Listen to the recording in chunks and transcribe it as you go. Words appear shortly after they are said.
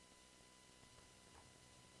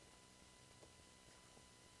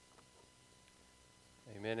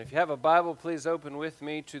Amen. If you have a Bible, please open with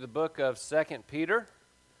me to the book of 2 Peter.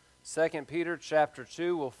 2 Peter chapter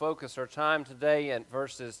 2. We'll focus our time today at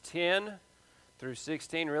verses 10 through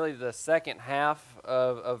 16, really the second half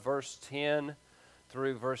of verse 10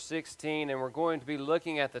 through verse 16. And we're going to be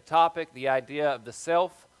looking at the topic, the idea of the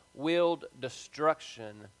self-willed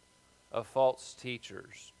destruction of false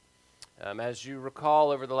teachers. As you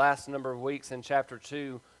recall, over the last number of weeks in chapter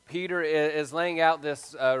 2, Peter is laying out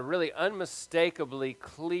this really unmistakably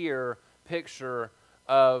clear picture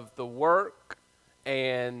of the work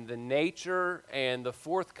and the nature and the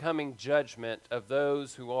forthcoming judgment of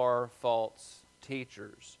those who are false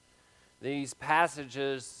teachers. These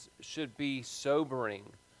passages should be sobering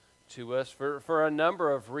to us for a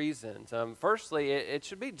number of reasons. Firstly, it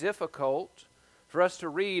should be difficult for us to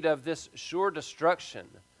read of this sure destruction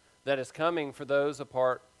that is coming for those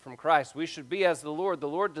apart from Christ. We should be as the Lord. The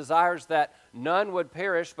Lord desires that none would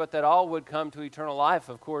perish, but that all would come to eternal life.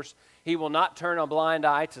 Of course, He will not turn a blind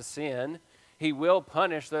eye to sin. He will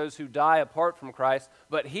punish those who die apart from Christ,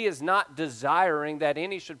 but He is not desiring that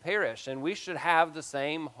any should perish, and we should have the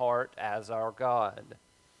same heart as our God.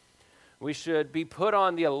 We should be put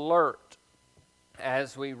on the alert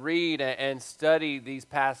as we read and study these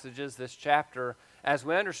passages, this chapter, as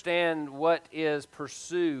we understand what is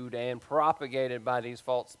pursued and propagated by these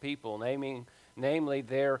false people, namely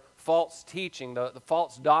their false teaching, the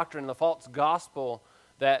false doctrine, the false gospel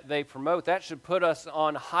that they promote. That should put us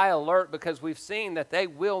on high alert because we've seen that they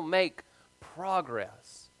will make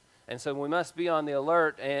progress. And so we must be on the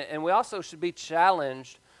alert. And we also should be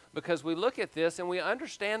challenged because we look at this and we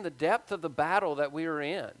understand the depth of the battle that we are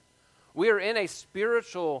in. We are in a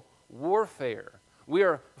spiritual warfare. We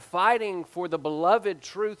are fighting for the beloved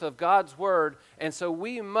truth of God's Word, and so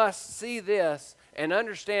we must see this and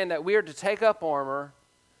understand that we are to take up armor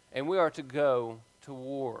and we are to go to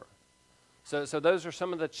war. So those are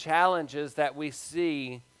some of the challenges that we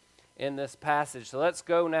see in this passage. So let's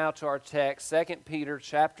go now to our text, 2 Peter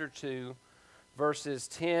chapter 2, verses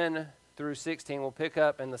 10 through 16. We'll pick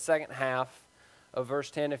up in the second half of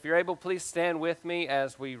verse 10. If you're able, please stand with me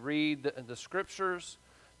as we read the Scriptures.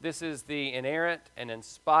 This is the inerrant and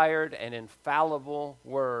inspired and infallible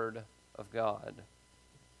Word of God.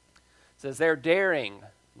 It says, "They're daring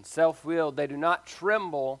and self-willed. They do not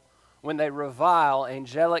tremble when they revile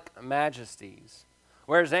angelic majesties.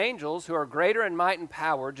 Whereas angels, who are greater in might and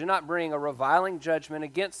power, do not bring a reviling judgment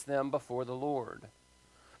against them before the Lord.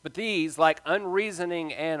 But these, like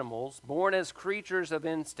unreasoning animals, born as creatures of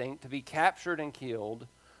instinct to be captured and killed,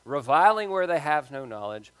 reviling where they have no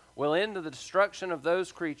knowledge, will in the destruction of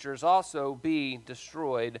those creatures also be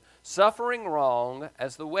destroyed, suffering wrong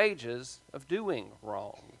as the wages of doing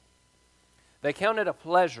wrong. They count it a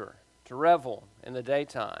pleasure to revel in the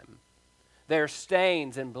daytime. They are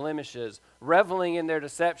stains and blemishes, reveling in their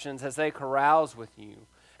deceptions as they carouse with you,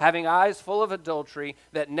 having eyes full of adultery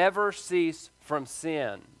that never cease from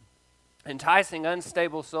sin, enticing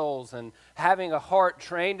unstable souls, and having a heart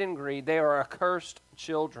trained in greed. They are accursed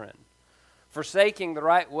children. Forsaking the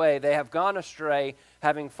right way, they have gone astray,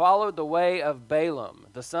 having followed the way of Balaam,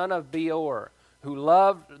 the son of Beor, who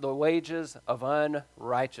loved the wages of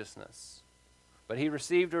unrighteousness. But he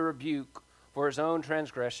received a rebuke for his own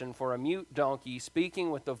transgression, for a mute donkey,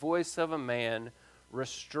 speaking with the voice of a man,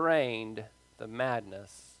 restrained the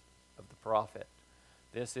madness of the prophet."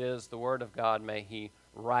 This is the word of God. May He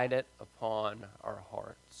write it upon our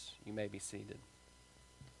hearts. You may be seated.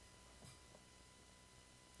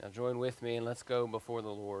 Now join with me and let's go before the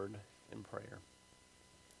Lord in prayer.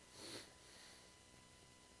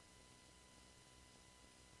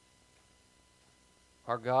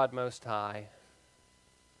 Our God Most High,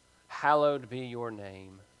 hallowed be your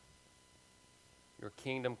name. Your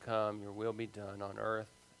kingdom come, your will be done on earth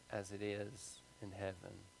as it is in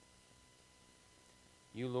heaven.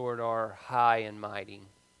 You, Lord, are high and mighty,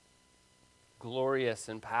 glorious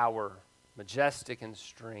in power, majestic in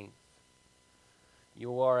strength.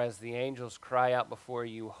 You are, as the angels cry out before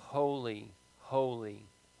you, holy, holy,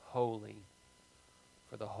 holy,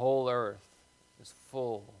 for the whole earth is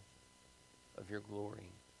full of your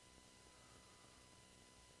glory.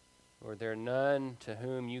 Lord, there are none to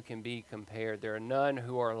whom you can be compared. There are none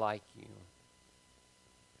who are like you.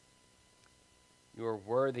 You are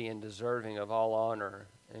worthy and deserving of all honor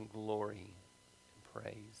and glory and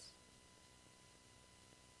praise.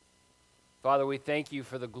 Father, we thank you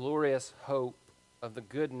for the glorious hope of the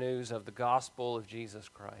good news of the gospel of Jesus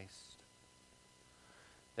Christ.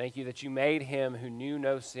 Thank you that you made him who knew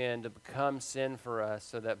no sin to become sin for us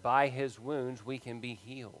so that by his wounds we can be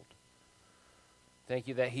healed. Thank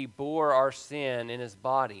you that he bore our sin in his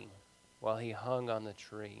body while he hung on the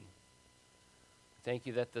tree. Thank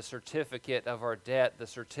you that the certificate of our debt, the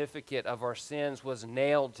certificate of our sins was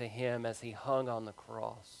nailed to him as he hung on the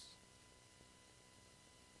cross.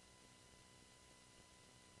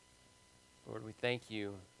 Lord, we thank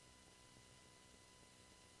you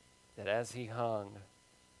that as he hung,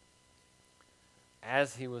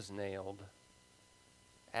 as he was nailed,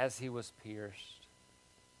 as he was pierced,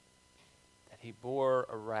 that he bore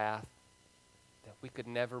a wrath that we could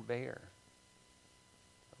never bear.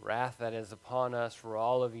 A wrath that is upon us for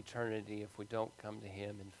all of eternity if we don't come to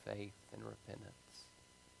him in faith and repentance.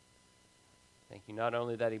 Thank you not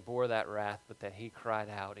only that he bore that wrath, but that he cried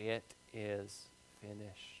out, "It is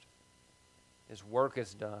finished." His work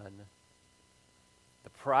is done. The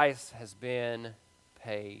price has been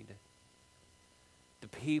paid. The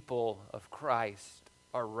people of Christ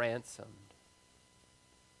are ransomed.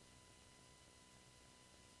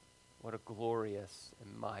 What a glorious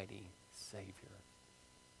and mighty Savior.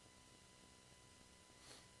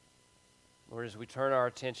 Lord, as we turn our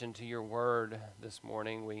attention to your word this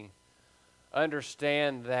morning, we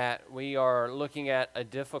understand that we are looking at a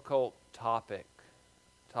difficult topic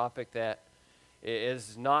that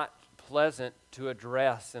is not pleasant to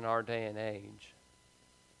address in our day and age.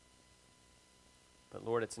 But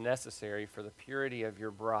Lord, it's necessary for the purity of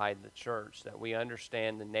your bride, the church, that we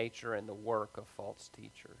understand the nature and the work of false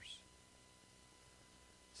teachers.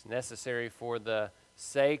 It's necessary for the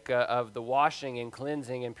sake of the washing and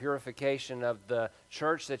cleansing and purification of the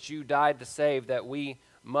church that you died to save, that we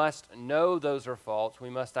must know those are false, we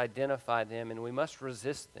must identify them, and we must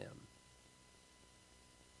resist them.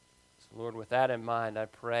 So Lord, with that in mind, I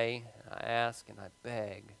pray, and I ask, and I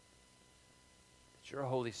beg that your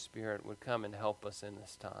Holy Spirit would come and help us in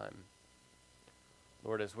this time.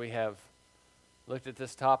 Lord, as we have looked at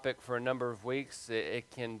this topic for a number of weeks, it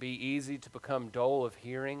can be easy to become dull of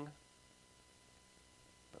hearing.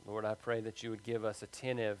 But Lord, I pray that you would give us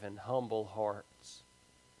attentive and humble hearts.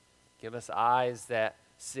 Give us eyes that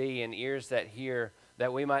see and ears that hear,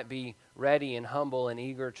 that we might be ready and humble and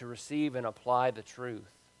eager to receive and apply the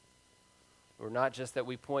truth. Lord, not just that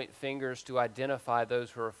we point fingers to identify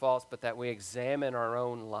those who are false, but that we examine our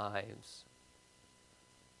own lives.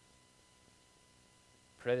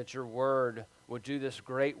 Pray that your word would do this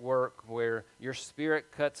great work where your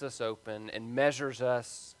Spirit cuts us open and measures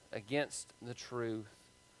us against the truth.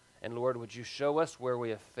 And Lord, would you show us where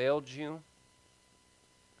we have failed you?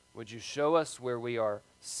 Would you show us where we are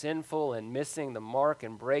sinful and missing the mark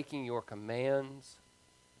and breaking your commands?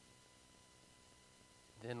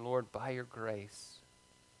 Then, Lord, by your grace,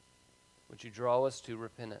 would you draw us to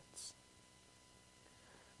repentance?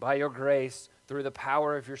 By your grace, through the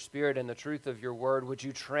power of your Spirit and the truth of your word, would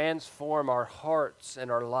you transform our hearts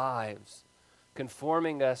and our lives,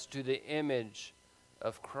 conforming us to the image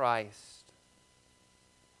of Christ,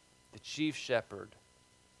 the chief shepherd,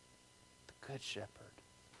 the good shepherd.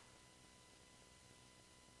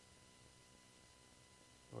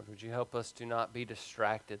 Lord, would you help us to not be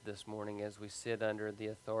distracted this morning as we sit under the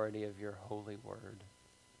authority of your holy word.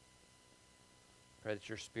 Pray that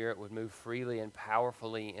your Spirit would move freely and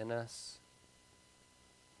powerfully in us.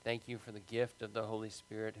 Thank you for the gift of the Holy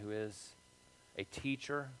Spirit, who is a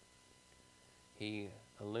teacher. He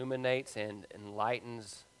illuminates and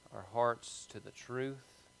enlightens our hearts to the truth.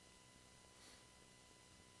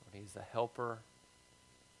 Lord, he's a helper.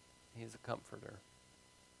 He's a comforter.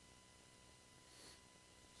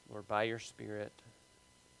 Lord, by your Spirit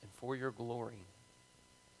and for your glory,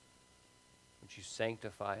 would you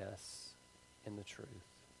sanctify us in the truth?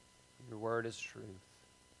 Your word is truth.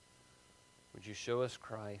 Would you show us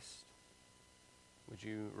Christ? Would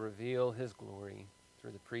you reveal his glory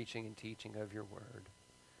through the preaching and teaching of your word?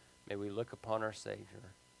 May we look upon our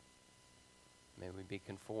Savior. May we be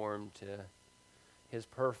conformed to his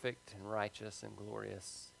perfect and righteous and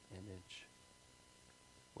glorious image.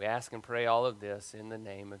 We ask and pray all of this in the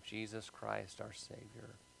name of Jesus Christ, our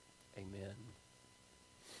Savior. Amen.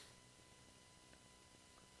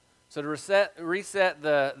 So to reset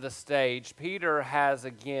the stage, Peter has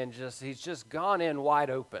again he's just gone in wide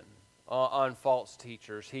open on false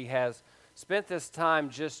teachers. He has spent this time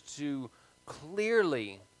just to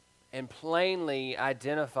clearly and plainly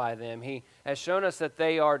identify them. He has shown us that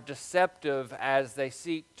they are deceptive as they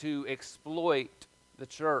seek to exploit the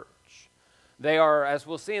church. They are, as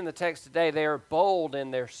we'll see in the text today, they are bold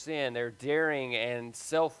in their sin. They're daring and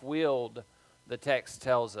self-willed, the text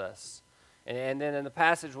tells us. And then in the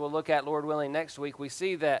passage we'll look at, Lord willing, next week, we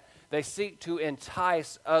see that they seek to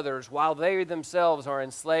entice others. While they themselves are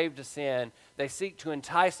enslaved to sin, they seek to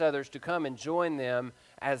entice others to come and join them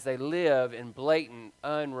as they live in blatant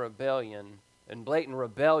rebellion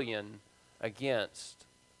against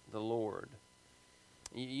the Lord.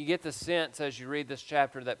 You get the sense as you read this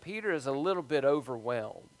chapter that Peter is a little bit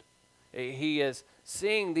overwhelmed. He is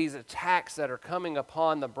seeing these attacks that are coming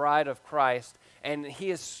upon the bride of Christ, and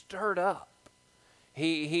he is stirred up.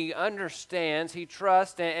 He understands, he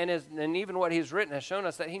trusts, and even what he's written has shown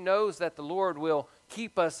us that he knows that the Lord will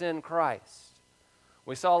keep us in Christ.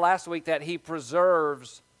 We saw last week that he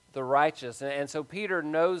preserves the righteous, and so Peter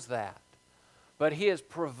knows that. But he is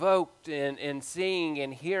provoked in seeing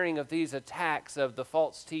and hearing of these attacks of the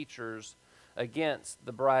false teachers against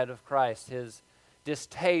the bride of Christ. His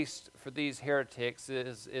distaste for these heretics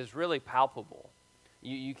is really palpable.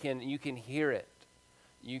 You can hear it.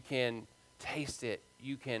 You can taste it.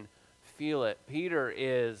 You can feel it. Peter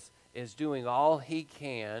is doing all he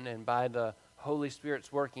can, and by the Holy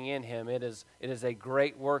Spirit's working in him, it is a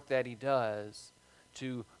great work that he does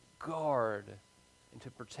to guard and to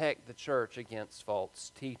protect the church against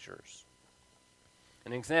false teachers.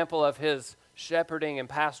 An example of his shepherding and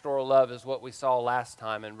pastoral love is what we saw last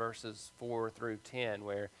time in verses 4 through 10,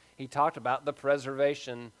 where he talked about the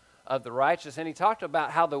preservation of the righteous, and he talked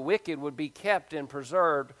about how the wicked would be kept and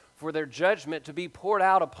preserved for their judgment to be poured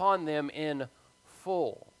out upon them in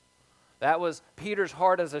full. That was Peter's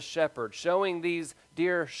heart as a shepherd, showing these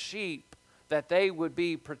dear sheep that they would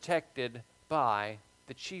be protected by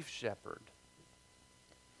the chief shepherd.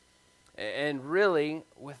 And really,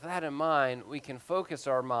 with that in mind, we can focus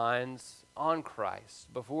our minds on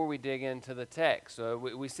Christ before we dig into the text. So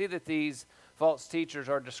we see that these false teachers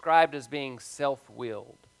are described as being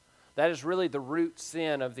self-willed. That is really the root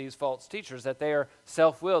sin of these false teachers, that they are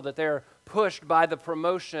self-willed, that they are pushed by the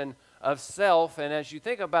promotion of self. And as you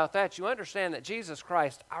think about that, you understand that Jesus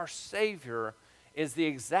Christ, our Savior, is the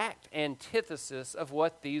exact antithesis of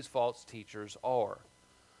what these false teachers are.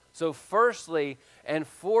 So firstly and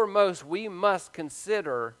foremost, we must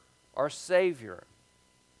consider our Savior.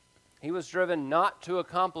 He was driven not to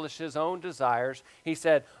accomplish his own desires. He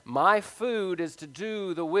said, "My food is to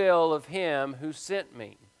do the will of him who sent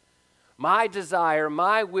me." My desire,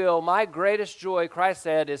 my will, my greatest joy, Christ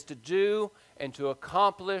said, is to do and to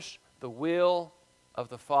accomplish the will of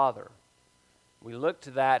the Father. We look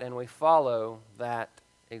to that and we follow that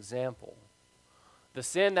example. The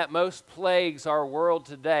sin that most plagues our world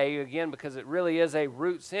today, again, because it really is a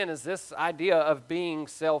root sin, is this idea of being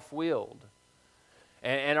self-willed.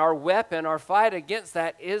 And our weapon, our fight against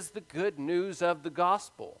that is the good news of the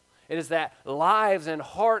gospel. It is that lives and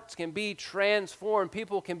hearts can be transformed.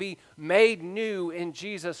 People can be made new in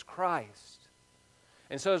Jesus Christ.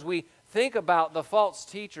 And so as we think about the false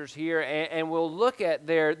teachers here, and we'll look at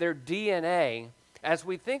their DNA, as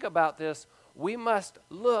we think about this, we must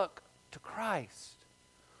look to Christ.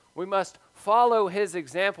 We must follow his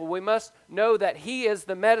example. We must know that he is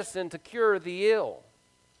the medicine to cure the ill.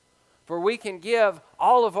 For we can give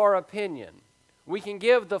all of our opinion. We can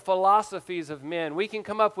give the philosophies of men. We can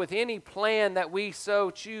come up with any plan that we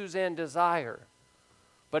so choose and desire.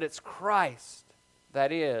 But it's Christ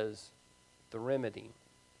that is the remedy.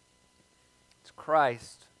 It's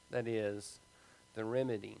Christ that is the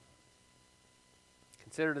remedy.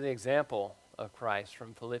 Consider the example of Christ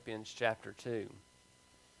from Philippians chapter 2.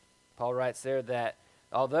 Paul writes there that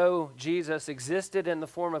although Jesus existed in the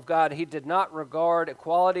form of God, he did not regard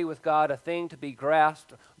equality with God a thing to be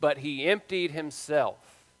grasped, but he emptied himself.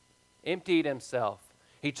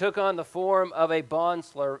 He took on the form of a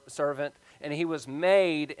bondservant, and he was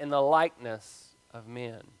made in the likeness of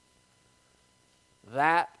men.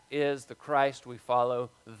 That is the Christ we follow.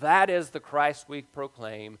 That is the Christ we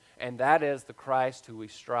proclaim, and that is the Christ who we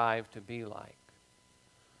strive to be like.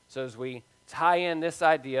 So as we tie in this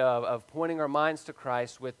idea of pointing our minds to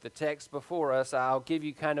Christ with the text before us, I'll give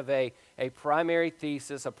you kind of a primary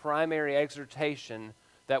thesis, a primary exhortation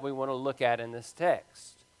that we want to look at in this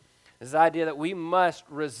text. This idea that we must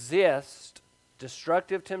resist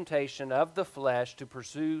destructive temptation of the flesh to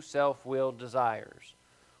pursue self-willed desires.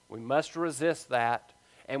 We must resist that,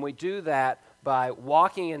 and we do that by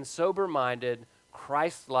walking in sober-minded,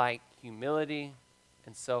 Christ-like humility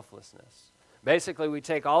and selflessness. Basically, we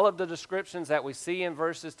take all of the descriptions that we see in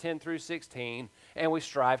verses 10 through 16, and we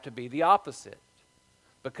strive to be the opposite,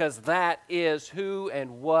 because that is who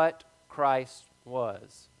and what Christ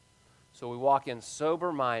was. So we walk in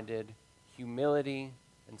sober-minded humility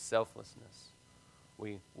and selflessness.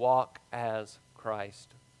 We walk as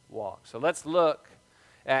Christ walked. So let's look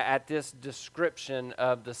at this description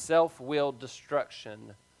of the self-willed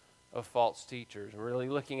destruction of false teachers. We're really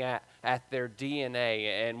looking at their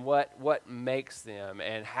DNA and what makes them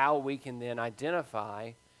and how we can then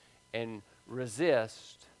identify and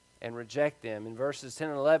resist and reject them. In verses 10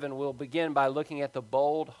 and 11, we'll begin by looking at the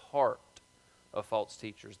bold heart of false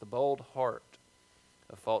teachers, the bold heart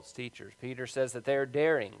of false teachers. Peter says that they are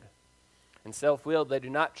daring and self-willed. They do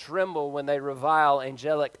not tremble when they revile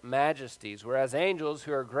angelic majesties, whereas angels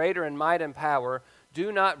who are greater in might and power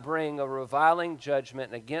do not bring a reviling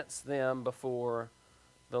judgment against them before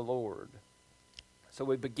the Lord. So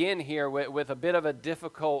we begin here with a bit of a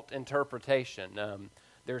difficult interpretation.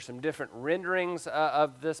 There are some different renderings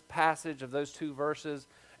of this passage, of those two verses,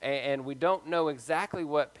 and we don't know exactly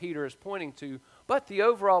what Peter is pointing to, but the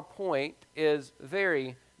overall point is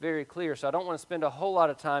very, very clear. So I don't want to spend a whole lot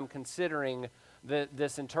of time considering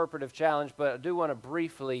this interpretive challenge, but I do want to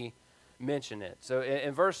briefly mention it. So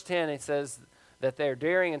in verse 10, it says that they're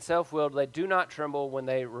daring and self-willed. They do not tremble when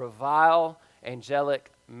they revile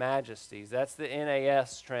angelic majesties. That's the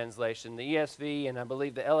NAS translation. The ESV and I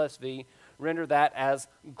believe the LSV render that as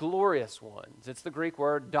glorious ones. It's the Greek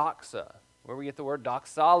word doxa, where we get the word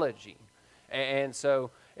doxology. And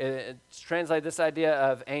so it's translated this idea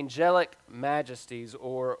of angelic majesties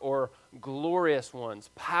or glorious ones,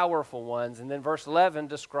 powerful ones. And then verse 11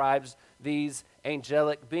 describes these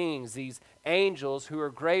angelic beings, these angels who are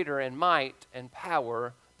greater in might and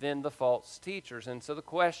power than the false teachers. And so the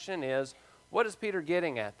question is, what is Peter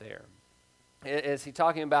getting at there? Is he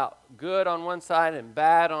talking about good on one side and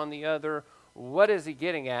bad on the other? What is he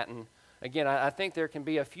getting at? And again, I think there can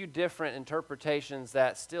be a few different interpretations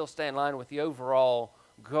that still stay in line with the overall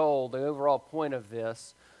goal, the overall point of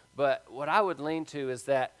this. But what I would lean to is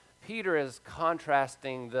that Peter is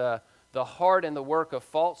contrasting the heart and the work of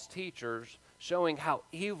false teachers, showing how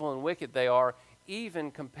evil and wicked they are,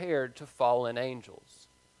 even compared to fallen angels.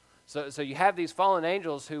 So you have these fallen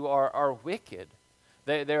angels who are wicked.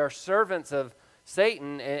 They are servants of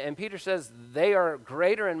Satan, and Peter says they are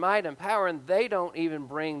greater in might and power, and they don't even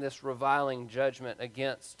bring this reviling judgment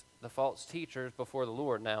against the false teachers before the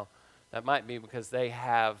Lord. Now, that might be because they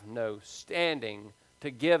have no standing to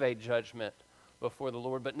give a judgment before the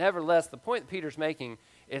Lord. But nevertheless, the point that Peter's making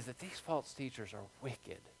is that these false teachers are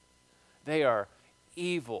wicked. They are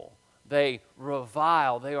evil. They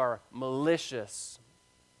revile. They are malicious.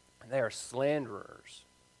 They are slanderers.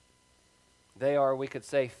 They are, we could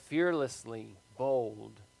say, fearlessly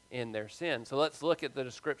bold in their sin. So let's look at the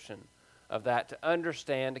description of that to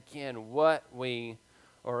understand, again, what we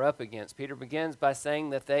are up against. Peter begins by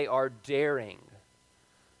saying that they are daring.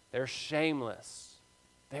 They're shameless.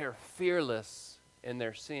 They're fearless in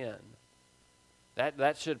their sin.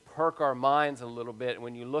 That should perk our minds a little bit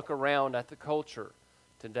when you look around at the culture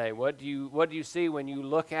today. What do you see when you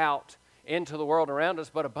look out into the world around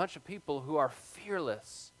us but a bunch of people who are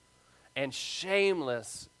fearless and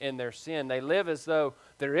shameless in their sin? They live as though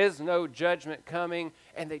there is no judgment coming,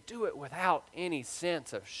 and they do it without any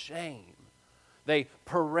sense of shame. They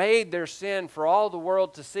parade their sin for all the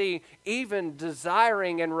world to see, even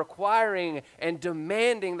desiring and requiring and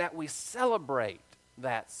demanding that we celebrate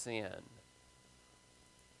that sin.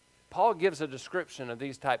 Paul gives a description of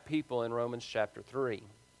these type people in Romans chapter 3. He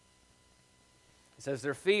says,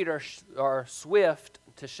 their feet are swift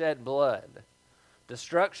to shed blood.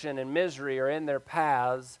 Destruction and misery are in their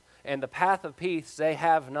paths, and the path of peace they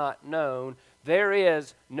have not known. There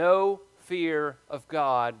is no fear of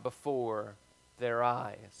God before their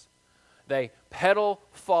eyes. They peddle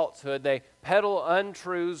falsehood. They peddle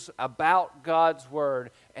untruths about God's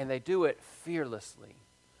word, and they do it fearlessly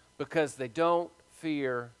because they don't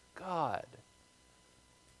fear God.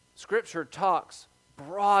 Scripture talks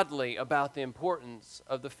broadly about the importance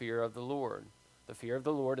of the fear of the Lord. The fear of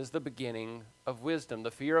the Lord is the beginning of wisdom.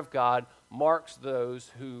 The fear of God marks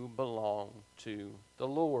those who belong to the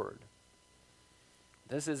Lord.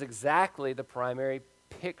 This is exactly the primary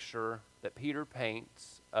picture that Peter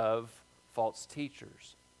paints of false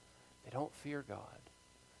teachers. They don't fear God.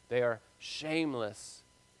 They are shameless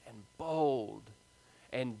and bold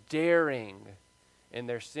and daring in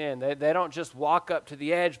their sin. They don't just walk up to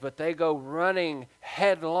the edge, but they go running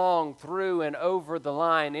headlong through and over the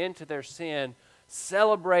line into their sin,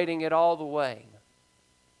 celebrating it all the way.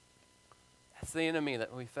 That's the enemy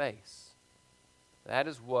that we face. That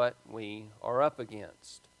is what we are up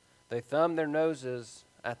against. They thumb their noses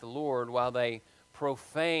at the Lord while they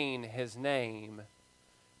profane His name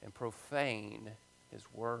and profane His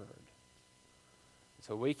word.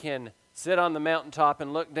 So we can sit on the mountaintop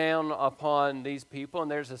and look down upon these people,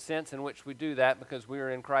 and there's a sense in which we do that because we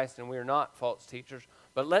are in Christ and we are not false teachers.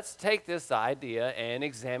 But let's take this idea and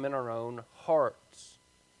examine our own hearts.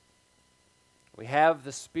 We have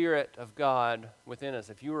the Spirit of God within us.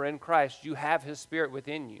 If you are in Christ, you have His Spirit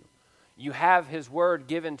within you. You have His Word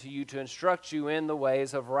given to you to instruct you in the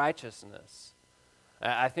ways of righteousness.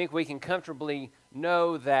 I think we can comfortably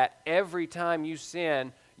know that every time you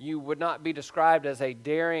sin, you would not be described as a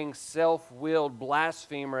daring, self-willed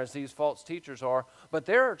blasphemer as these false teachers are. But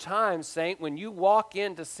there are times, saint, when you walk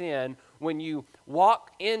into sin, when you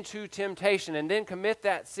walk into temptation and then commit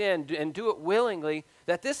that sin and do it willingly,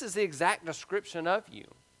 that this is the exact description of you.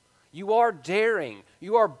 You are daring,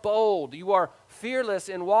 you are bold, you are fearless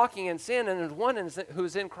in walking in sin, and as one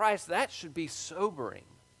who's in Christ, that should be sobering.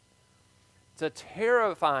 It's a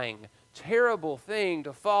terrifying, terrible thing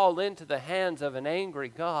to fall into the hands of an angry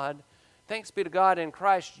God. Thanks be to God in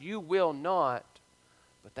Christ, you will not.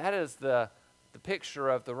 But that is the picture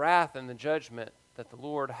of the wrath and the judgment that the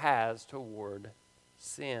Lord has toward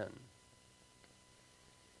sin.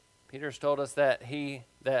 Peter's told us that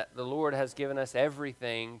the Lord has given us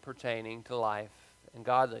everything pertaining to life and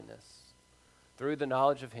godliness through the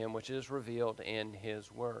knowledge of Him which is revealed in His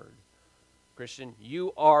Word. Christian,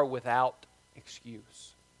 you are without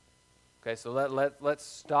excuse. Okay, so let's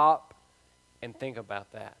stop and think about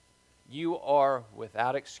that. You are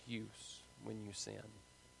without excuse when you sin.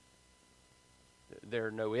 There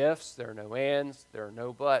are no ifs, there are no ands, there are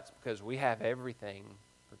no buts, because we have everything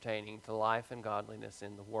pertaining to life and godliness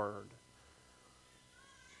in the Word.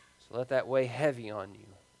 So let that weigh heavy on you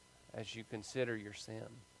as you consider your sin.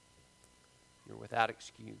 You're without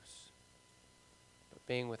excuse. But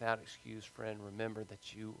being without excuse, friend, remember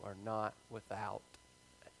that you are not without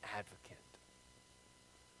an advocate.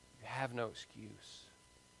 You have no excuse,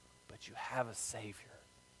 but you have a Savior.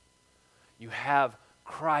 You have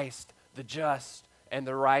Christ, the just and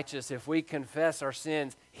the righteous. If we confess our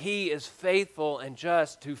sins, He is faithful and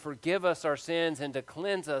just to forgive us our sins and to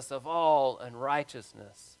cleanse us of all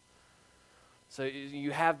unrighteousness. So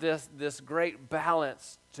you have this great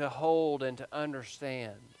balance to hold and to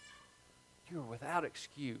understand. You're without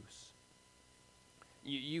excuse.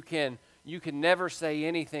 You can never say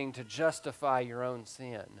anything to justify your own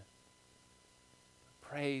sin.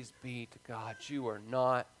 Praise be to God, you are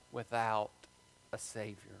not without a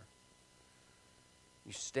Savior.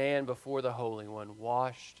 You stand before the Holy One,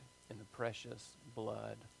 washed in the precious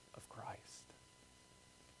blood of Christ.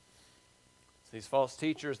 So these false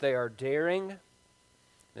teachers, they are daring. And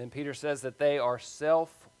then Peter says that they are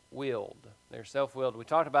self-willed. They're self-willed. We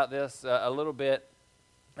talked about this a little bit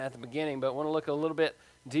at the beginning, but want to look a little bit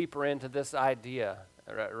deeper into this idea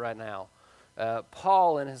right now.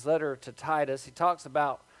 Paul, in his letter to Titus, he talks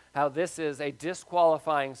about how this is a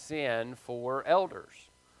disqualifying sin for elders.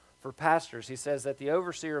 For pastors, he says that the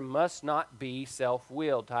overseer must not be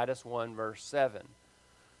self-willed, Titus 1, verse 7.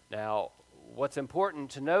 Now, what's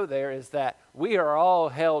important to know there is that we are all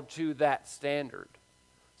held to that standard.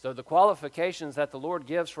 So the qualifications that the Lord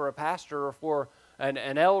gives for a pastor or for an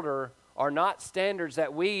elder are not standards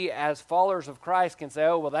that we as followers of Christ can say,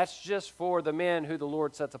 oh, well, that's just for the men who the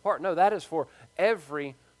Lord sets apart. No, that is for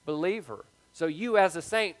every believer. So you as a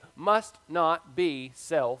saint must not be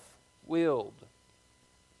self-willed.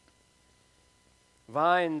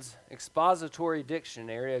 Vine's expository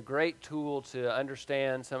dictionary, a great tool to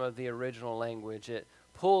understand some of the original language, it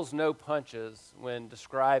pulls no punches when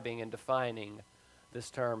describing and defining this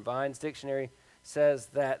term. Vine's dictionary says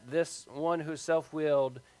that this one who is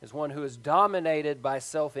self-willed is one who is dominated by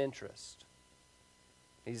self-interest.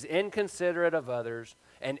 He's inconsiderate of others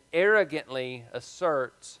and arrogantly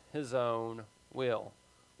asserts his own will.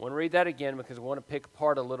 I want to read that again because I want to pick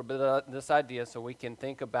apart a little bit of this idea so we can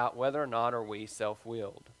think about whether or not are we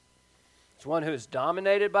self-willed. It's one who is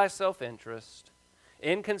dominated by self-interest,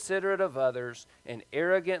 inconsiderate of others, and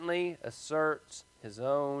arrogantly asserts his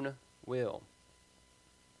own will.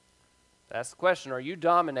 That's the question. Are you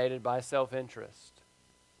dominated by self-interest?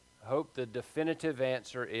 I hope the definitive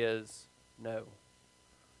answer is no.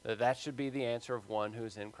 That should be the answer of one who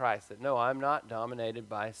is in Christ. That no, I'm not dominated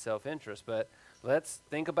by self-interest. But let's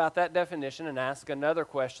think about that definition and ask another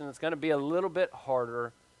question that's going to be a little bit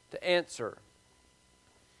harder to answer.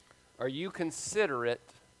 Are you considerate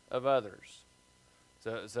of others?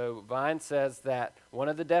 So Vine says that one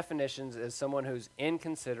of the definitions is someone who's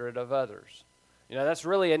inconsiderate of others. You know, that's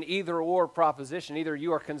really an either-or proposition. Either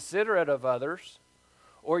you are considerate of others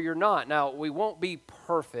or you're not. Now, we won't be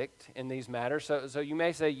perfect in these matters. So you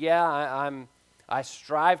may say, yeah, I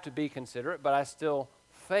strive to be considerate, but I still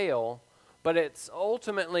fail. But it's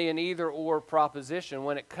ultimately an either-or proposition.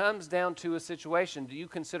 When it comes down to a situation, do you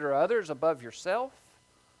consider others above yourself?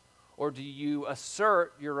 Or do you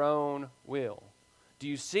assert your own will? Do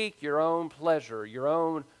you seek your own pleasure, your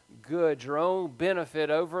own good, your own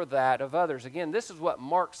benefit over that of others? Again, this is what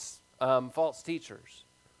marks false teachers.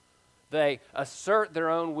 They assert their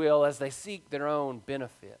own will as they seek their own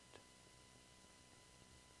benefit.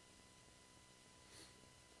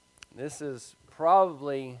 This is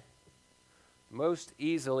probably most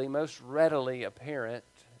easily, most readily apparent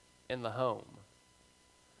in the home.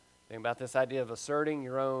 Think about this idea of asserting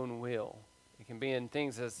your own will. It can be in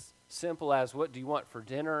things as simple as what do you want for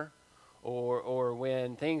dinner, or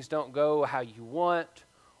when things don't go how you want,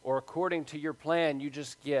 or according to your plan, you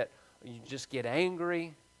just get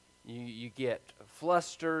angry, you get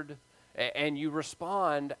flustered, and you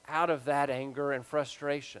respond out of that anger and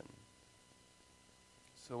frustration.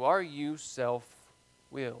 So are you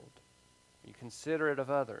self-willed? Are you considerate of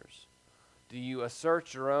others? Do you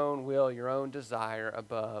assert your own will, your own desire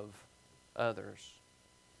above others?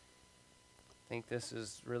 I think this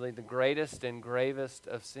is really the greatest and gravest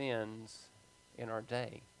of sins in our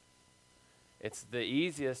day. It's the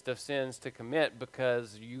easiest of sins to commit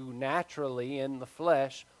because you naturally in the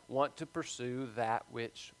flesh want to pursue that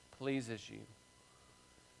which pleases you.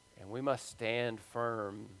 And we must stand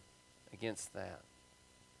firm against that.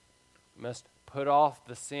 We must put off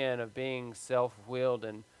the sin of being self-willed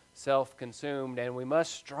and self-consumed, and we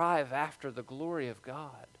must strive after the glory of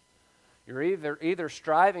God. You're either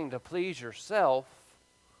striving to please yourself,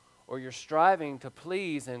 or you're striving to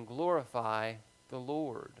please and glorify the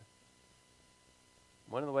Lord.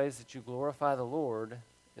 One of the ways that you glorify the Lord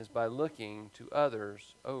is by looking to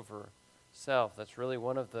others over self. That's really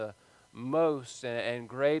one of the most and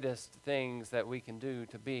greatest things that we can do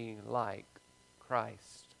to be like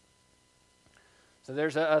Christ. So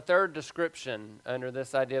there's a third description under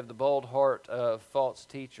this idea of the bold heart of false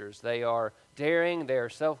teachers. They are daring, they are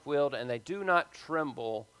self-willed, and they do not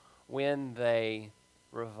tremble when they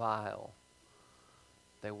revile.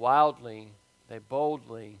 They wildly, they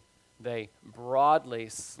boldly, they broadly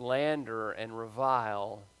slander and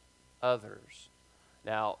revile others.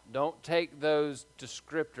 Now, don't take those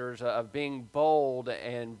descriptors of being bold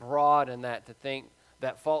and broad in that to think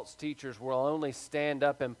that false teachers will only stand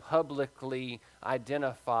up and publicly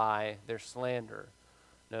identify their slander.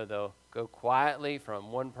 No, they'll go quietly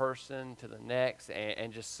from one person to the next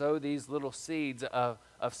and just sow these little seeds of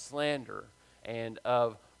slander and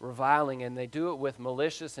of reviling, and they do it with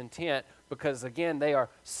malicious intent because, again, they are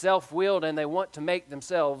self-willed and they want to make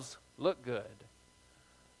themselves look good.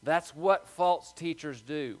 That's what false teachers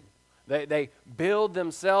do. They build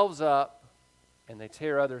themselves up and they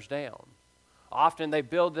tear others down. Often they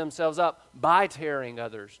build themselves up by tearing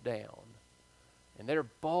others down. And they're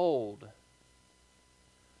bold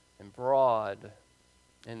and broad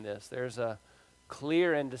in this. There's a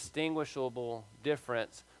clear and distinguishable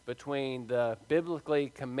difference between the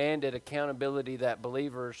biblically commanded accountability that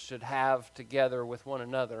believers should have together with one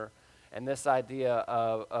another and this idea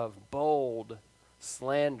of bold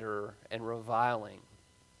slander and reviling.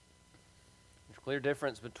 There's a clear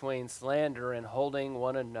difference between slander and holding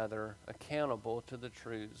one another accountable to the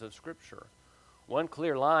truths of Scripture. One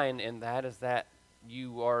clear line in that is that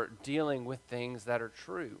you are dealing with things that are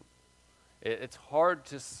true. It's hard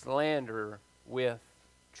to slander with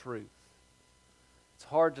truth. It's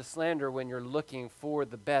hard to slander when you're looking for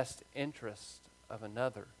the best interest of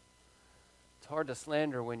another. It's hard to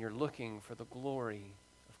slander when you're looking for the glory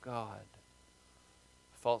of God.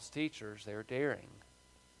 False teachers, they're daring,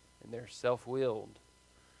 and they're self-willed,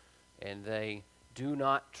 and they do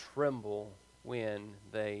not tremble when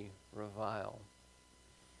they revile.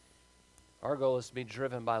 Our goal is to be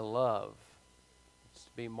driven by love. It's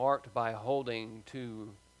to be marked by holding to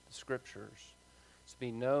the Scriptures. It's to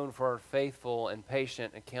be known for our faithful and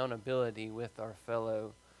patient accountability with our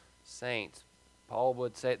fellow saints. Paul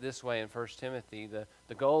would say it this way in 1 Timothy,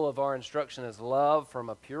 the goal of our instruction is love from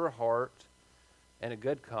a pure heart and a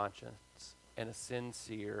good conscience and a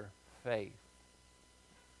sincere faith.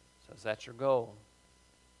 So is that your goal?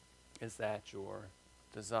 Is that your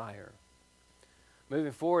desire?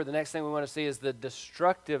 Moving forward, the next thing we want to see is the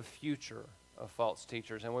destructive future of false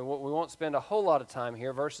teachers. And we won't spend a whole lot of time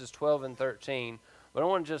here, verses 12 and 13, but I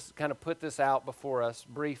want to just kind of put this out before us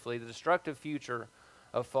briefly, the destructive future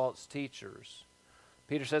of false teachers.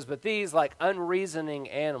 Peter says, "But these, like unreasoning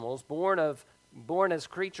animals, born as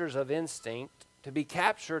creatures of instinct, to be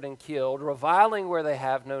captured and killed, reviling where they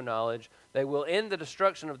have no knowledge, they will in the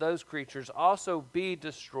destruction of those creatures also be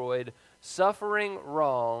destroyed, suffering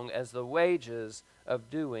wrong as the wages of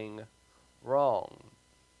doing wrong."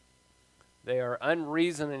 They are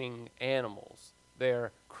unreasoning animals. They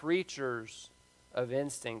are creatures of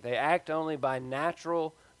instinct. They act only by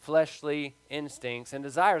natural fleshly instincts and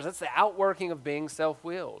desires. That's the outworking of being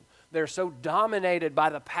self-willed. They're so dominated by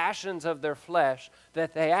the passions of their flesh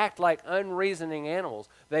that they act like unreasoning animals.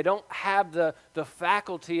 They don't have the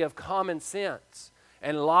faculty of common sense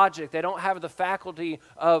and logic. They don't have the faculty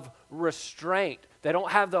of restraint. They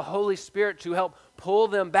don't have the Holy Spirit to help pull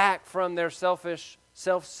them back from their selfish,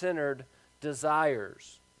 self-centered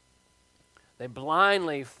desires. They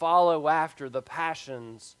blindly follow after the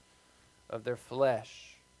passions of their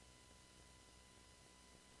flesh.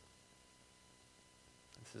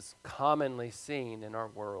 This is commonly seen in our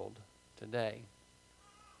world today.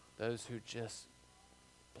 Those who just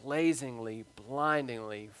blazingly,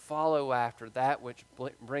 blindingly follow after that which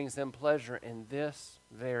brings them pleasure in this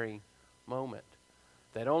very moment.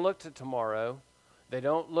 They don't look to tomorrow. They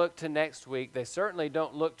don't look to next week. They certainly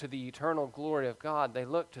don't look to the eternal glory of God. They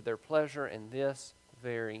look to their pleasure in this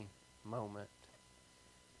very moment.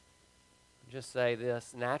 Just say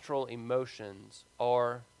this: natural emotions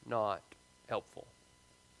are not helpful.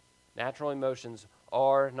 Natural emotions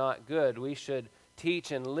are not good. We should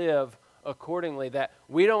teach and live accordingly, that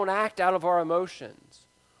we don't act out of our emotions.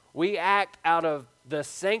 We act out of the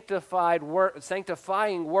sanctifying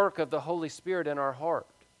work of the Holy Spirit in our heart.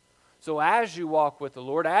 So as you walk with the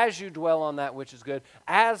Lord, as you dwell on that which is good,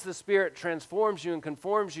 as the Spirit transforms you and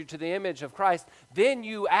conforms you to the image of Christ, then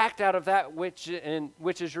you act out of that which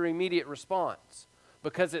is your immediate response,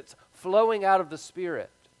 because it's flowing out of the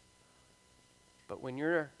Spirit. But when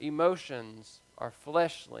your emotions are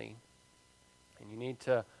fleshly, and you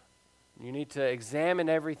need to examine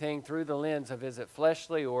everything through the lens of, is it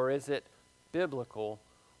fleshly or is it biblical?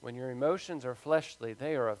 When your emotions are fleshly,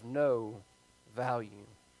 they are of no value.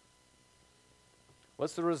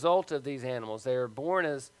 What's the result of these animals? They are born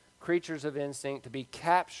as creatures of instinct to be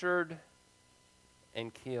captured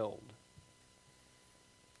and killed.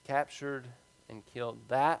 Captured and killed.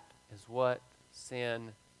 That is what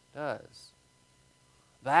sin does.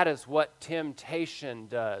 That is what temptation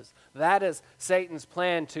does. That is Satan's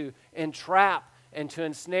plan, to entrap and to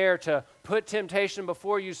ensnare, to put temptation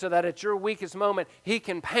before you so that at your weakest moment he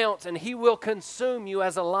can pounce and he will consume you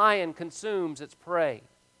as a lion consumes its prey.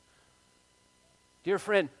 Dear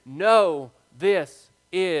friend, know this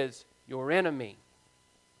is your enemy.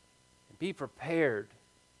 And be prepared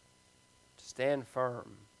to stand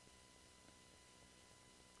firm.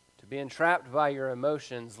 To be entrapped by your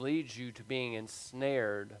emotions leads you to being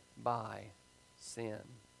ensnared by sin.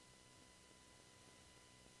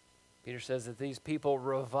 Peter says that these people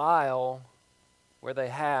revile where they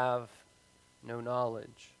have no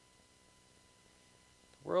knowledge.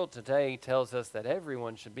 The world today tells us that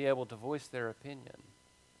everyone should be able to voice their opinion.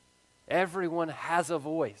 Everyone has a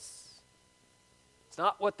voice. It's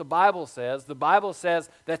not what the Bible says. The Bible says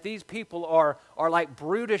that these people are like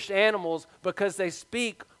brutish animals because they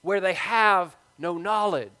speak where they have no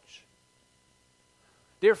knowledge.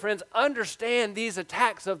 Dear friends, understand these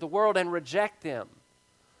attacks of the world and reject them.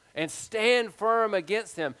 And stand firm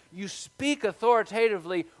against them. You speak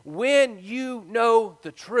authoritatively when you know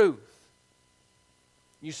the truth.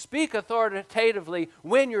 You speak authoritatively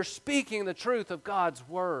when you're speaking the truth of God's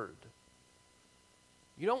Word.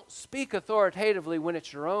 You don't speak authoritatively when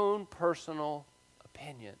it's your own personal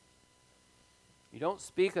opinion. You don't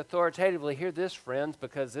speak authoritatively, hear this, friends,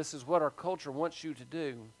 because this is what our culture wants you to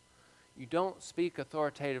do. You don't speak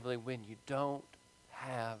authoritatively when you don't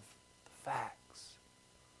have the facts.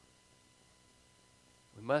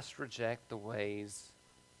 We must reject the ways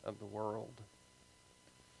of the world.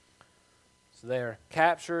 So they are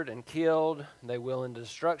captured and killed. They will, in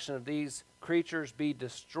destruction of these creatures, be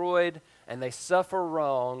destroyed, and they suffer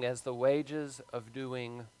wrong as the wages of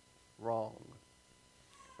doing wrong.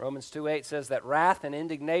 Romans 2:8 says that wrath and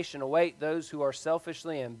indignation await those who are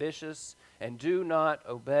selfishly ambitious and do not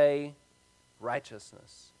obey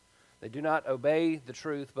righteousness. They do not obey the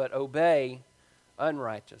truth, but obey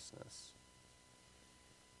unrighteousness.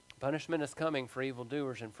 Punishment is coming for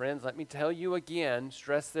evildoers, and friends, let me tell you again,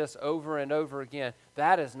 stress this over and over again,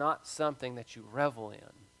 that is not something that you revel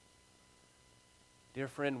in. Dear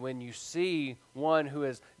friend, when you see one who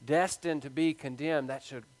is destined to be condemned, that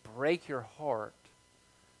should break your heart,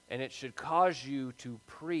 and it should cause you to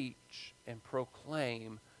preach and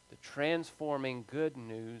proclaim the transforming good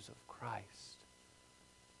news of Christ.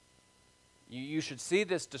 You should see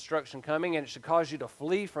this destruction coming, and it should cause you to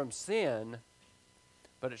flee from sin.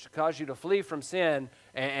 But it should cause you to flee from sin,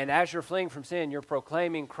 and as you're fleeing from sin, you're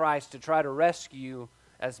proclaiming Christ to try to rescue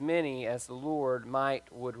as many as the Lord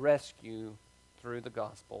would rescue through the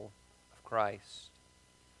gospel of Christ.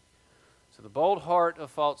 So the bold heart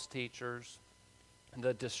of false teachers,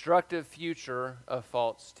 the destructive future of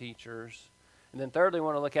false teachers, and then thirdly, we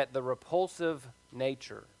want to look at the repulsive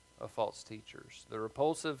nature of false teachers. The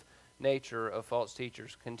repulsive nature of false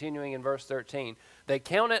teachers. Continuing in verse 13, they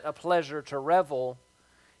count it a pleasure to revel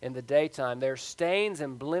in the daytime. Their stains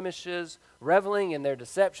and blemishes, reveling in their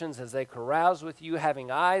deceptions as they carouse with you, having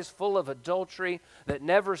eyes full of adultery that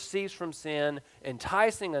never cease from sin,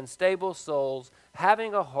 enticing unstable souls,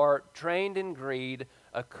 having a heart trained in greed,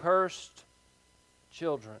 accursed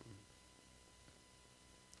children.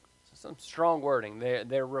 So some strong wording.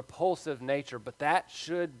 Their repulsive nature, but that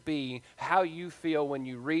should be how you feel when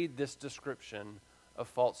you read this description of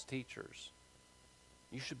false teachers.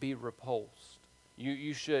 You should be repulsed.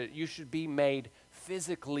 You should be made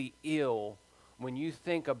physically ill when you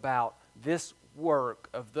think about this work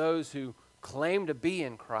of those who claim to be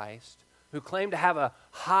in Christ, who claim to have a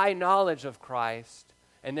high knowledge of Christ,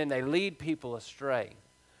 and then they lead people astray.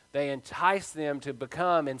 They entice them to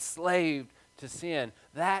become enslaved to sin.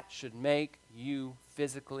 That should make you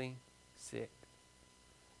physically sick.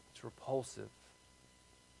 It's repulsive.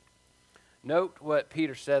 Note what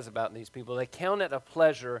Peter says about these people. They count it a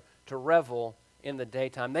pleasure to revel in the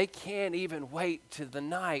daytime. They can't even wait to the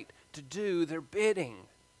night to do their bidding.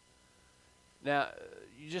 Now,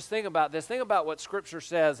 you just think about this. Think about what Scripture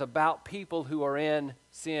says about people who are in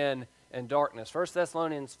sin and darkness. 1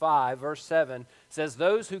 Thessalonians 5, verse 7 says,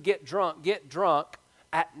 those who get drunk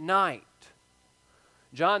at night.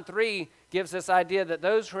 John 3 gives this idea that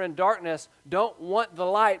those who are in darkness don't want the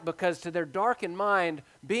light because to their darkened mind,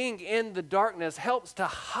 being in the darkness helps to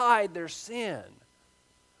hide their sin.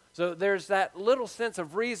 So there's that little sense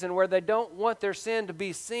of reason where they don't want their sin to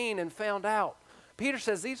be seen and found out. Peter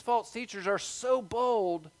says these false teachers are so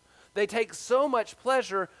bold, they take so much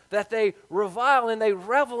pleasure that they revile and they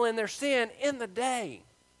revel in their sin in the day.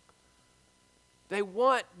 They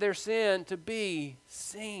want their sin to be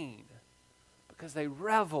seen because they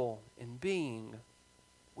revel in being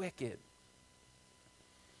wicked.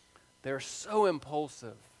 They're so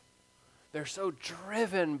impulsive. They're so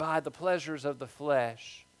driven by the pleasures of the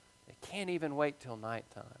flesh. They can't even wait till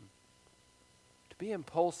nighttime. To be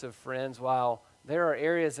impulsive, friends, while there are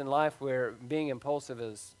areas in life where being impulsive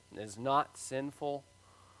is not sinful,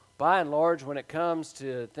 by and large, when it comes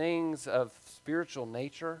to things of spiritual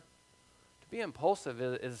nature, to be impulsive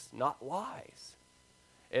is not wise.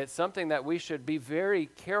 It's something that we should be very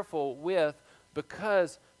careful with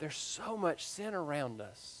because there's so much sin around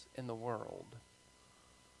us in the world.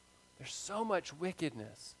 There's so much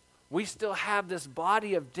wickedness. We still have this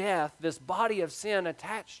body of death, this body of sin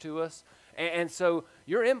attached to us, and so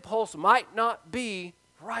your impulse might not be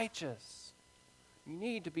righteous. You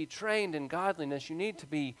need to be trained in godliness. You need to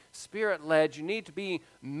be Spirit-led. You need to be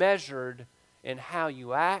measured in how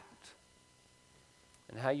you act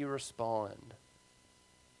and how you respond.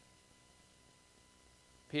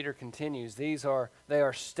 Peter continues, they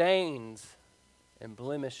are stains and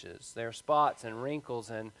blemishes. They are spots and wrinkles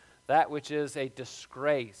and that which is a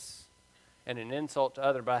disgrace and an insult to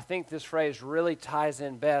others. But I think this phrase really ties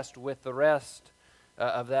in best with the rest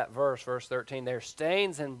of that verse, verse 13. They are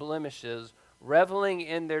stains and blemishes, reveling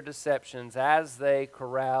in their deceptions as they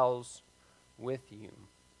carouse with you.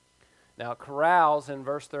 Now, carouse in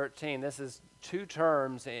verse 13, this is two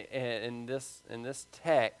terms in this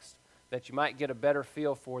text that you might get a better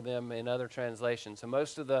feel for them in other translations. So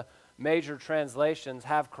most of the major translations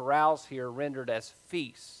have carouse here rendered as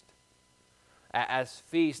feast.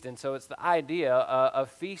 And so it's the idea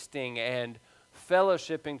of feasting and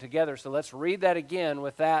fellowshipping together. So let's read that again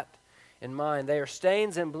with that in mind. They are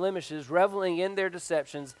stains and blemishes, reveling in their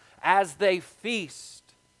deceptions as they feast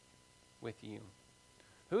with you.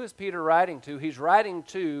 Who is Peter writing to? He's writing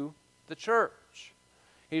to the church.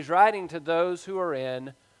 He's writing to those who are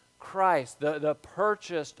in Christ, the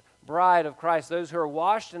purchased bride of Christ, those who are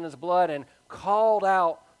washed in his blood and called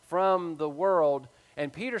out from the world.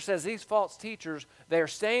 And Peter says these false teachers, they are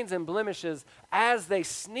stains and blemishes as they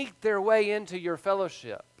sneak their way into your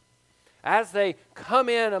fellowship, as they come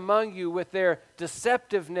in among you with their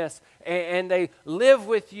deceptiveness and they live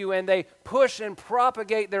with you and they push and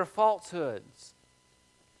propagate their falsehoods.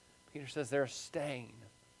 Peter says they're a stain,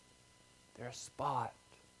 they're a spot,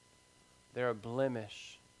 they're a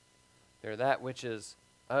blemish. They're that which is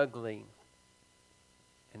ugly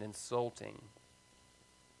and insulting.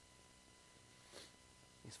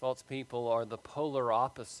 These false people are the polar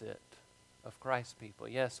opposite of Christ's people.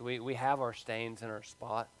 Yes, we have our stains and our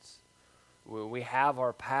spots. We have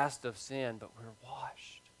our past of sin, but we're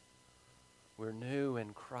washed. We're new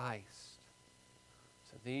in Christ.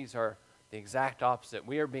 So these are the exact opposite.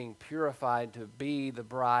 We are being purified to be the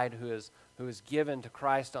bride who is given to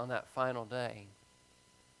Christ on that final day.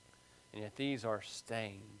 And yet these are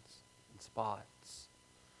stains and spots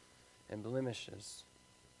and blemishes.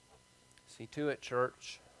 See to it,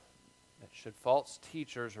 church, that should false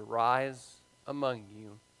teachers arise among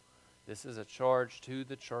you, This is a charge to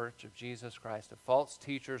the church of Jesus Christ. If false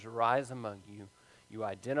teachers arise among you, you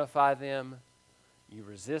identify them, you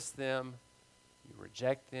resist them, you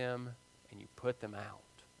reject them, and you put them out.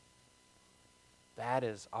 That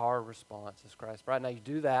is our response as Christ's bride. Now, you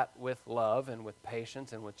do that with love and with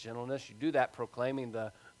patience and with gentleness. You do that proclaiming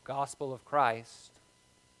the gospel of Christ,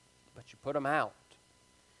 but you put them out.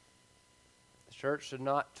 The church should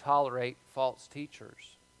not tolerate false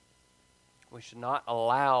teachers. We should not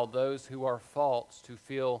allow those who are false to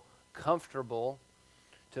feel comfortable,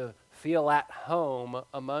 to feel at home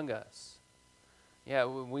among us. Yeah,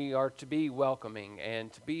 we are to be welcoming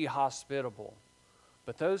and to be hospitable.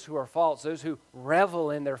 But those who are false, those who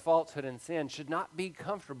revel in their falsehood and sin, should not be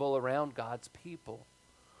comfortable around God's people.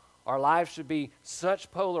 Our lives should be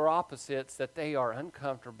such polar opposites that they are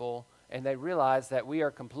uncomfortable and they realize that we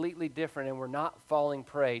are completely different and we're not falling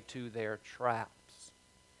prey to their traps.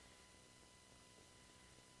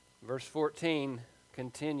 Verse 14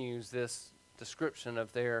 continues this description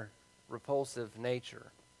of their repulsive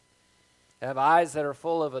nature. They have eyes that are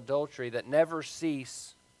full of adultery, that never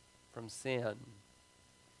cease from sin,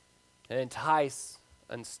 and entice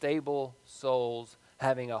unstable souls,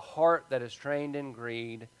 having a heart that is trained in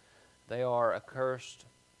greed. They are accursed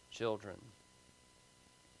children.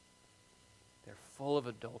 They're full of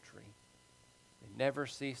adultery. They never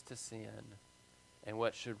cease to sin. And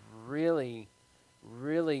what should really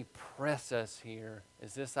press us here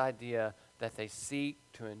is this idea that they seek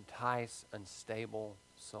to entice unstable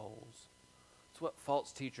souls. It's what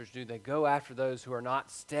false teachers do. They go after those who are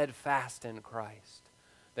not steadfast in Christ.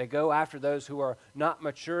 They go after those who are not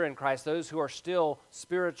mature in Christ, those who are still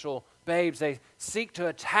spiritual babes. They seek to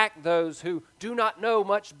attack those who do not know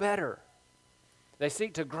much better. They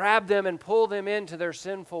seek to grab them and pull them into their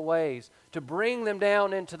sinful ways, to bring them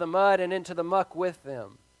down into the mud and into the muck with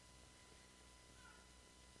them.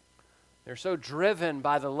 They're so driven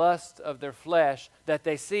by the lust of their flesh that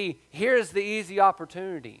they see, here's the easy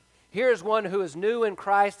opportunity. Here's one who is new in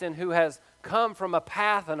Christ and who has come from a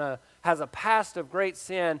path and has a past of great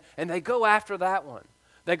sin, and they go after that one.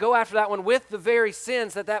 They go after that one with the very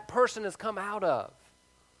sins that person has come out of.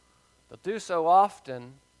 They'll do so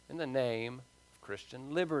often in the name of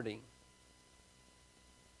Christian liberty.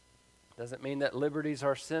 Doesn't mean that liberties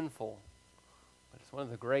are sinful, but it's one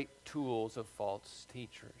of the great tools of false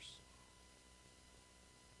teachers.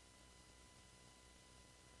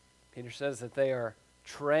 Peter says that they are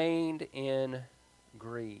trained in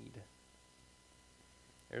greed.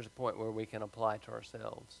 There's a point where we can apply to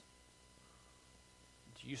ourselves.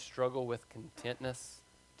 Do you struggle with contentness?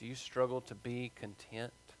 Do you struggle to be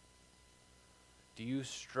content? Do you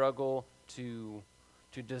struggle to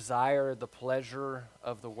desire the pleasure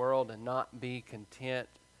of the world and not be content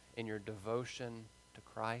in your devotion to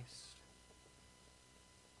Christ?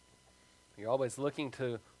 You're always looking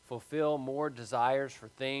to fulfill more desires for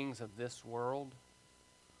things of this world.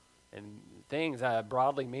 And things, I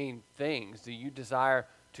broadly mean things. Do you desire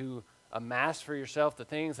to amass for yourself the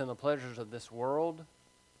things and the pleasures of this world?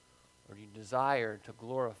 Or do you desire to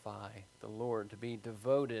glorify the Lord, to be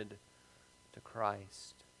devoted to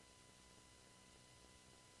Christ?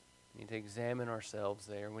 We need to examine ourselves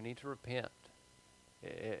there. We need to repent.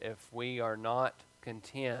 If we are not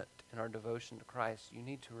content in our devotion to Christ, you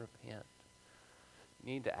need to repent.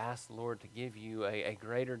 You need to ask the Lord to give you a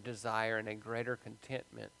greater desire and a greater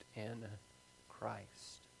contentment in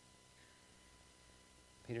Christ.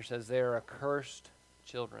 Peter says they are accursed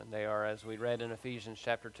children. They are, as we read in Ephesians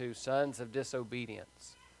chapter 2, sons of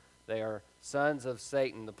disobedience. They are sons of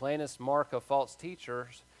Satan. The plainest mark of false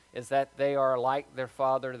teachers is that they are like their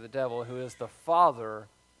father, the devil, who is the father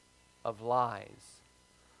of lies.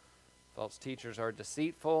 False teachers are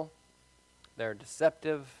deceitful, they're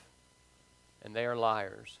deceptive, and they are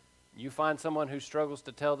liars. You find someone who struggles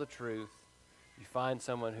to tell the truth, you find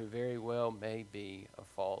someone who very well may be a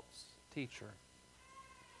false teacher.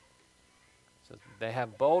 So they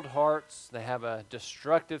have bold hearts, they have a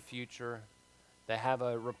destructive future, they have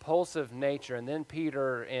a repulsive nature. And then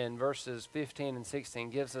Peter in verses 15 and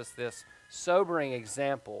 16 gives us this sobering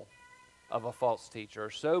example of a false teacher,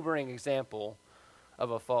 a sobering example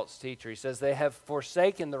of a false teacher. He says, they have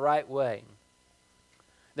forsaken the right way.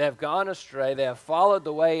 They have gone astray. They have followed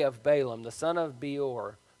the way of Balaam, the son of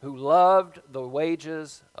Beor, who loved the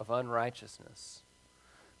wages of unrighteousness.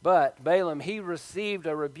 But Balaam, he received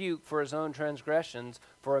a rebuke for his own transgressions,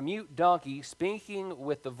 for a mute donkey, speaking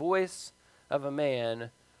with the voice of a man,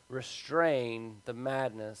 restrained the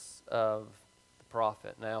madness of the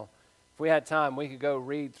prophet. Now, if we had time, we could go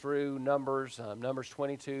read through Numbers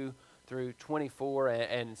 22 through 24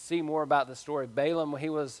 and see more about the story. Balaam, he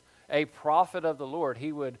was a prophet of the Lord.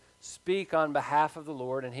 He would speak on behalf of the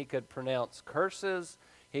Lord, and he could pronounce curses,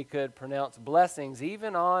 he could pronounce blessings,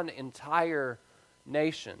 even on entire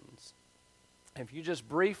nations. If you just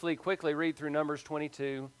briefly, quickly read through Numbers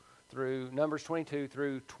 22 through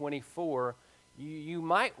 24, you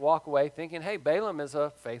might walk away thinking, hey, Balaam is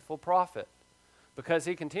a faithful prophet, because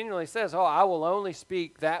he continually says, I will only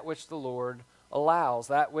speak that which the Lord allows,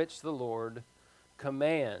 that which the Lord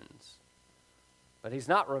commands. But he's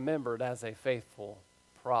not remembered as a faithful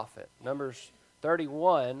prophet. Numbers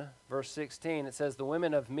 31, verse 16, it says, the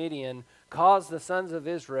women of Midian caused the sons of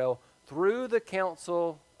Israel through the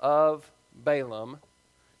counsel of Balaam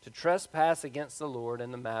to trespass against the Lord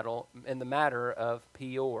in the matter of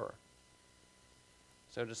Peor.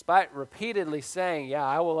 So despite repeatedly saying,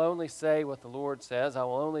 I will only say what the Lord says, I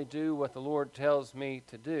will only do what the Lord tells me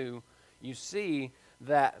to do, you see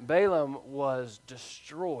that Balaam was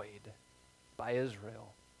destroyed by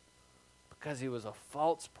Israel because he was a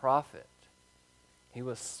false prophet. He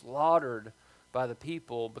was slaughtered by the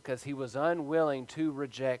people because he was unwilling to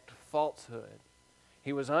reject falsehood.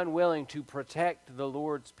 He was unwilling to protect the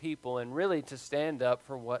Lord's people and really to stand up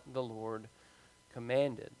for what the Lord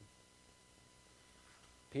commanded.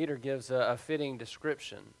 Peter gives a fitting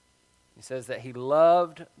description. He says that he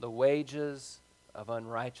loved the wages of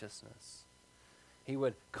unrighteousness. He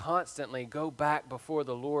would constantly go back before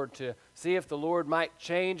the Lord to see if the Lord might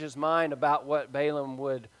change his mind about what Balaam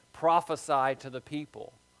would prophesy to the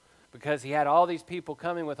people, because he had all these people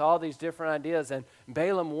coming with all these different ideas, and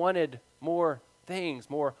Balaam wanted more things,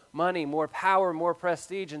 more money, more power, more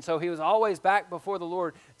prestige, and so he was always back before the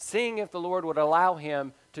Lord, seeing if the Lord would allow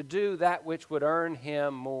him to do that which would earn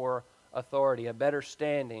him more authority, a better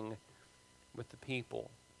standing with the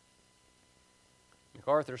people.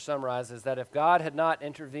 MacArthur summarizes that if God had not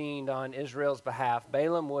intervened on Israel's behalf,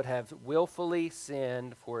 Balaam would have willfully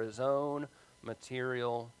sinned for his own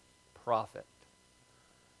material profit.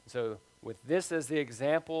 So with this as the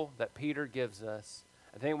example that Peter gives us,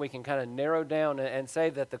 I think we can kind of narrow down and say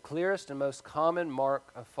that the clearest and most common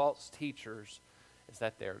mark of false teachers is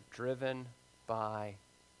that they're driven by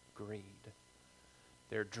greed.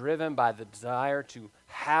 They're driven by the desire to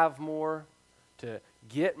have more, to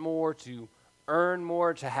get more, to earn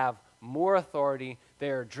more, to have more authority. They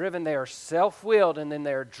are driven, they are self-willed, and then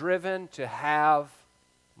they're driven to have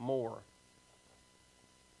more.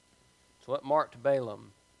 It's what marked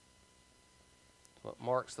Balaam. It's what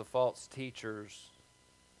marks the false teachers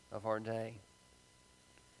of our day.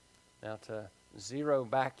 Now, to zero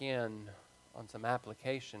back in on some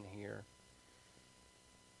application here,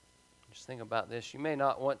 just think about this. You may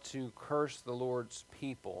not want to curse the Lord's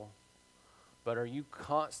people, but are you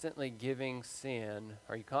constantly giving sin,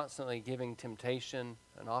 are you constantly giving temptation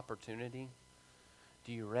an opportunity?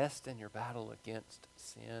 Do you rest in your battle against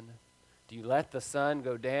sin? Do you let the sun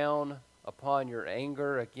go down upon your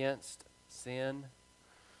anger against sin?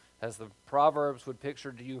 As the Proverbs would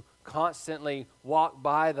picture, do you constantly walk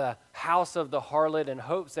by the house of the harlot in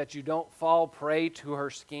hopes that you don't fall prey to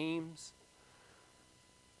her schemes?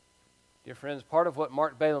 Dear friends, part of what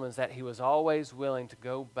marked Balaam is that he was always willing to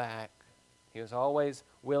go back. He was always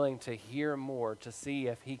willing to hear more, to see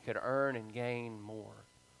if he could earn and gain more.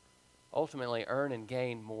 Ultimately, earn and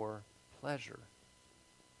gain more pleasure.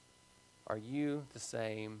 Are you the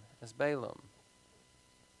same as Balaam?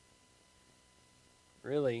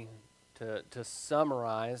 Really, to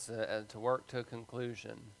summarize, to work to a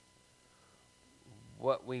conclusion,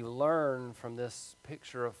 what we learn from this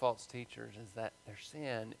picture of false teachers is that their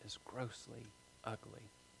sin is grossly ugly.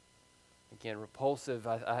 Again, repulsive,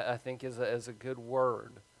 I think, is a good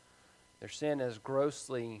word. Their sin is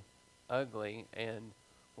grossly ugly, and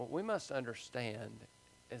what we must understand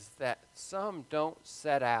is that some don't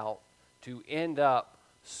set out to end up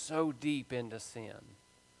so deep into sin.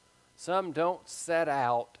 Some don't set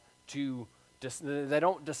out to, they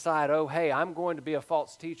don't decide, oh, hey, I'm going to be a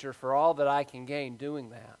false teacher for all that I can gain doing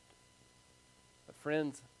that. But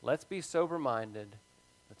friends, let's be sober-minded.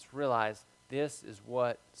 Let's realize this is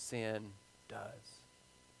what sin does.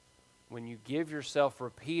 When you give yourself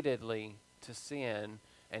repeatedly to sin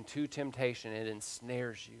and to temptation, it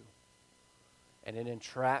ensnares you and it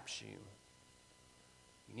entraps you.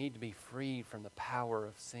 You need to be freed from the power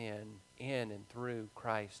of sin in and through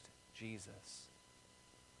Christ Jesus.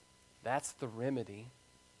 That's the remedy.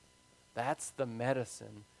 That's the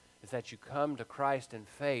medicine, is that you come to Christ in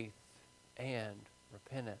faith and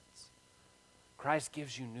repentance. Christ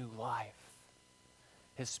gives you new life.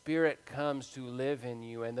 His Spirit comes to live in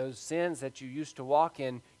you, and those sins that you used to walk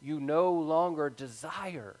in, you no longer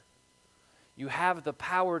desire. You have the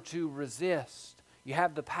power to resist. You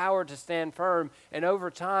have the power to stand firm, and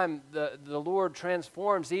over time, the Lord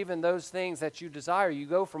transforms even those things that you desire. You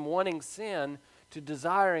go from wanting sin to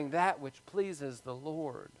desiring that which pleases the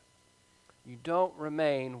Lord. You don't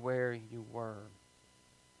remain where you were.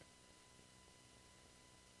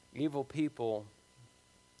 Evil people,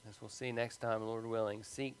 as we'll see next time, Lord willing,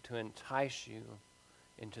 seek to entice you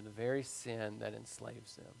into the very sin that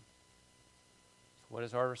enslaves them. So what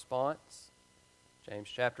is our response? James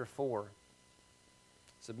chapter 4.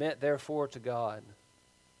 Submit therefore to God.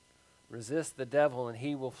 Resist the devil, and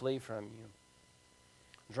he will flee from you.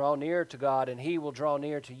 Draw near to God, and he will draw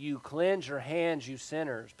near to you. Cleanse your hands, you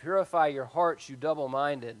sinners. Purify your hearts, you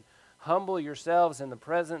double-minded. Humble yourselves in the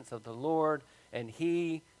presence of the Lord, and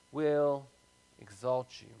he will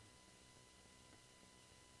exalt you.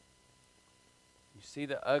 You see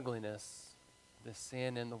the ugliness, the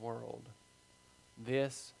sin in the world.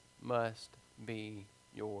 This must be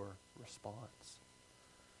your response.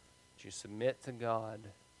 You submit to God,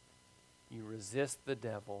 you resist the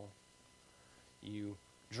devil, you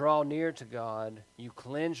draw near to God, you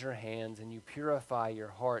cleanse your hands, and you purify your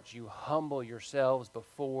hearts. You humble yourselves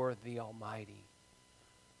before the Almighty.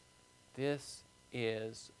 This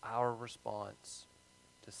is our response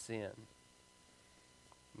to sin.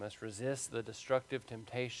 We must resist the destructive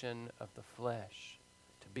temptation of the flesh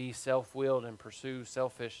to be self-willed and pursue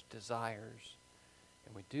selfish desires.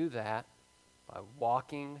 And we do that by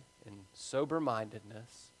walking in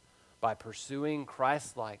sober-mindedness, by pursuing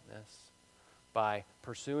Christ-likeness, by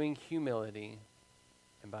pursuing humility,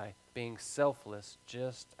 and by being selfless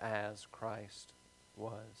just as Christ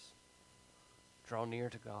was. Draw near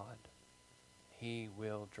to God. He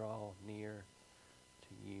will draw near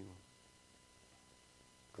to you.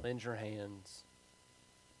 Cleanse your hands,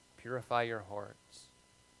 purify your hearts,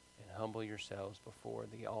 and humble yourselves before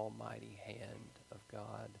the almighty hand of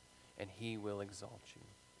God, and he will exalt you.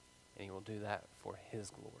 And he will do that for his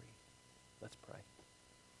glory. Let's pray.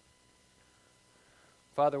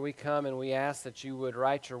 Father, we come and we ask that you would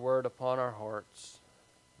write your word upon our hearts.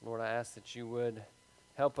 Lord, I ask that you would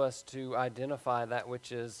help us to identify that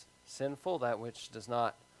which is sinful, that which does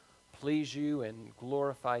not please you and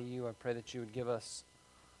glorify you. I pray that you would give us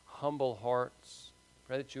humble hearts.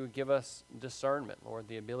 Pray that you would give us discernment, Lord,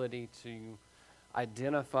 the ability to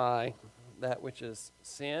identify that which is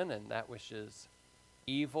sin and that which is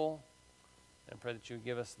evil. And pray that you would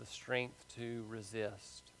give us the strength to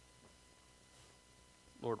resist.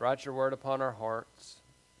 Lord, write your word upon our hearts.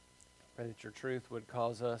 Pray that your truth would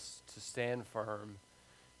cause us to stand firm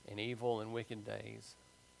in evil and wicked days.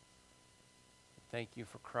 Thank you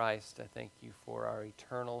for Christ. I thank you for our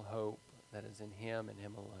eternal hope that is in him and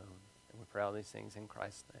him alone. And we pray all these things in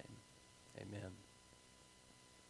Christ's name. Amen.